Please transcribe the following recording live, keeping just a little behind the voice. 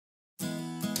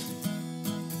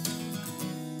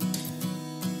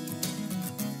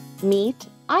Meet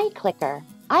iClicker.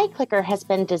 iClicker has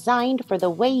been designed for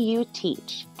the way you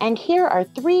teach, and here are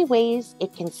 3 ways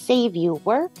it can save you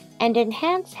work and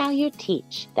enhance how you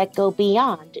teach that go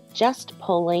beyond just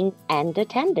polling and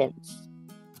attendance.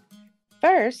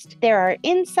 First, there are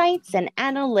insights and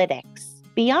analytics.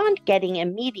 Beyond getting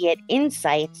immediate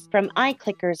insights from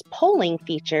iClicker's polling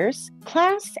features,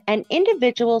 class and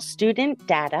individual student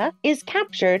data is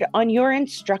captured on your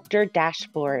instructor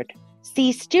dashboard.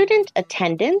 See student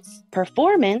attendance,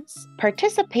 performance,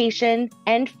 participation,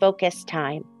 and focus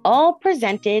time, all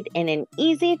presented in an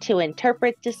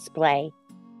easy-to-interpret display.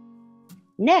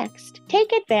 Next,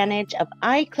 take advantage of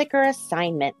iClicker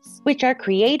assignments, which are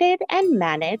created and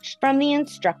managed from the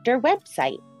instructor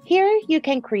website. Here, you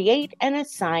can create and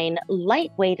assign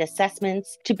lightweight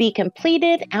assessments to be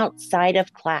completed outside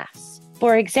of class.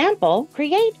 For example,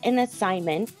 create an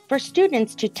assignment for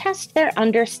students to test their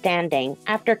understanding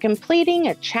after completing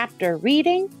a chapter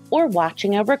reading or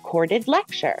watching a recorded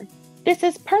lecture. This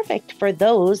is perfect for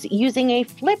those using a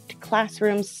flipped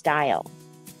classroom style.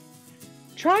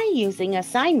 Try using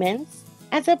assignments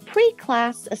as a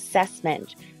pre-class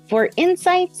assessment for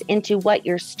insights into what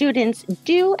your students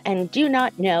do and do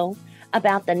not know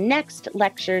about the next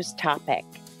lecture's topic.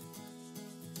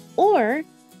 Or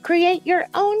create your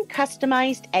own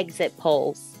customized exit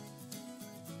polls.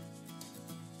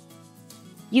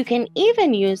 You can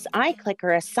even use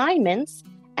iClicker assignments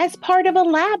as part of a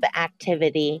lab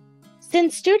activity.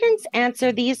 Since students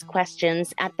answer these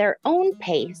questions at their own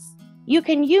pace, you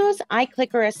can use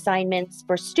iClicker assignments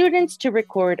for students to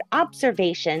record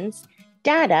observations,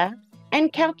 data,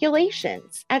 and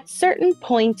calculations at certain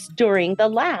points during the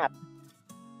lab.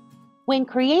 When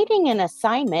creating an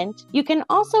assignment, you can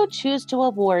also choose to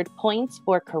award points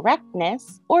for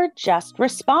correctness or just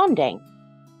responding,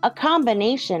 a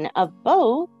combination of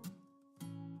both,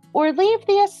 or leave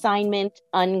the assignment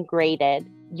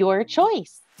ungraded, your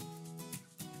choice.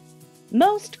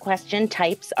 Most question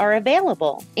types are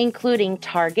available, including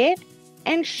target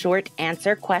and short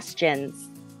answer questions.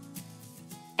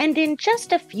 And in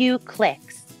just a few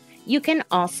clicks, you can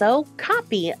also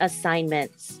copy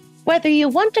assignments. Whether you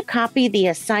want to copy the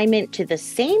assignment to the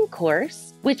same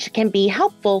course, which can be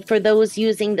helpful for those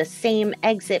using the same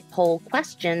exit poll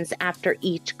questions after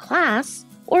each class,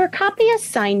 or copy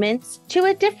assignments to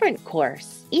a different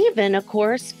course, even a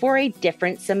course for a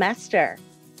different semester.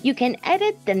 You can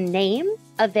edit the name,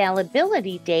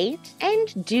 availability date,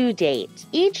 and due date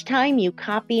each time you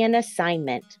copy an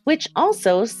assignment, which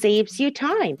also saves you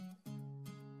time.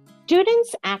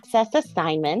 Students access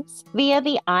assignments via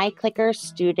the iClicker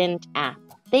student app.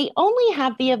 They only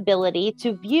have the ability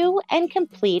to view and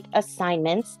complete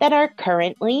assignments that are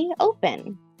currently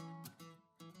open.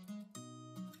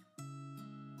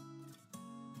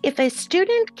 If a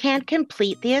student can't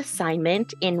complete the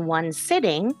assignment in one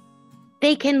sitting,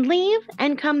 they can leave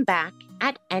and come back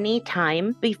at any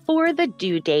time before the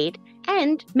due date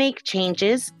and make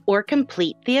changes or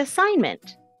complete the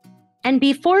assignment. And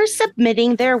before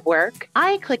submitting their work,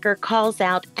 iClicker calls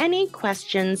out any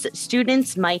questions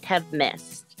students might have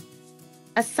missed.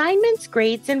 Assignments,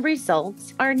 grades, and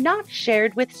results are not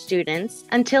shared with students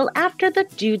until after the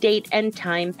due date and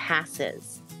time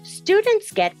passes.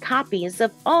 Students get copies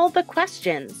of all the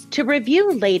questions to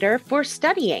review later for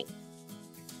studying.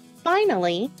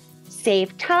 Finally,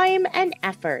 save time and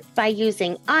effort by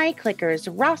using iClicker's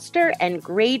roster and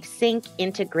grade sync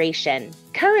integration,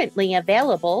 currently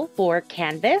available for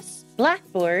Canvas,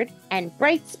 Blackboard, and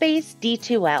Brightspace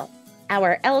D2L.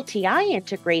 Our LTI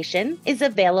integration is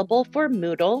available for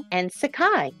Moodle and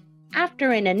Sakai.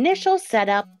 After an initial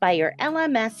setup by your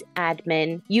LMS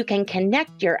admin, you can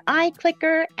connect your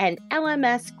iClicker and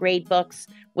LMS gradebooks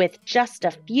with just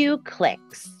a few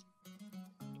clicks.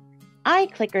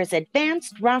 iClicker's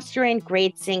advanced roster and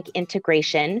grade sync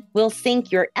integration will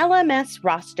sync your LMS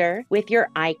roster with your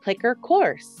iClicker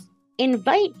course.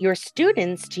 Invite your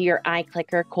students to your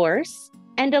iClicker course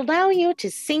and allow you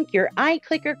to sync your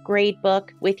iClicker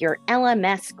gradebook with your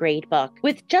LMS gradebook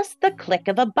with just the click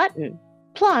of a button.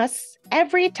 Plus,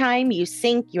 every time you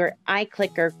sync your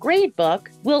iClicker gradebook,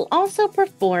 we'll also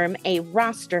perform a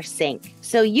roster sync,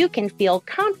 so you can feel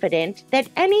confident that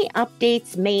any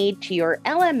updates made to your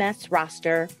LMS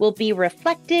roster will be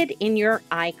reflected in your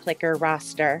iClicker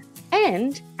roster.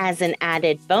 And, as an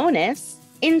added bonus,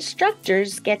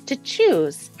 instructors get to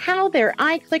choose how their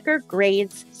iClicker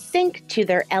grades sync to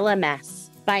their LMS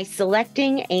by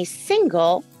selecting a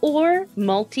single or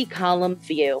multi-column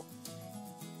view.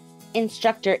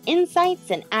 Instructor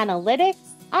insights and analytics,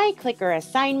 iClicker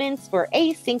assignments for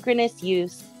asynchronous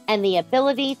use, and the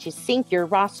ability to sync your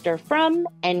roster from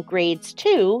and grades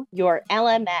to your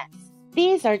LMS.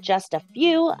 These are just a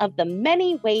few of the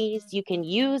many ways you can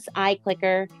use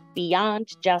iClicker beyond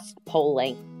just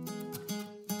polling.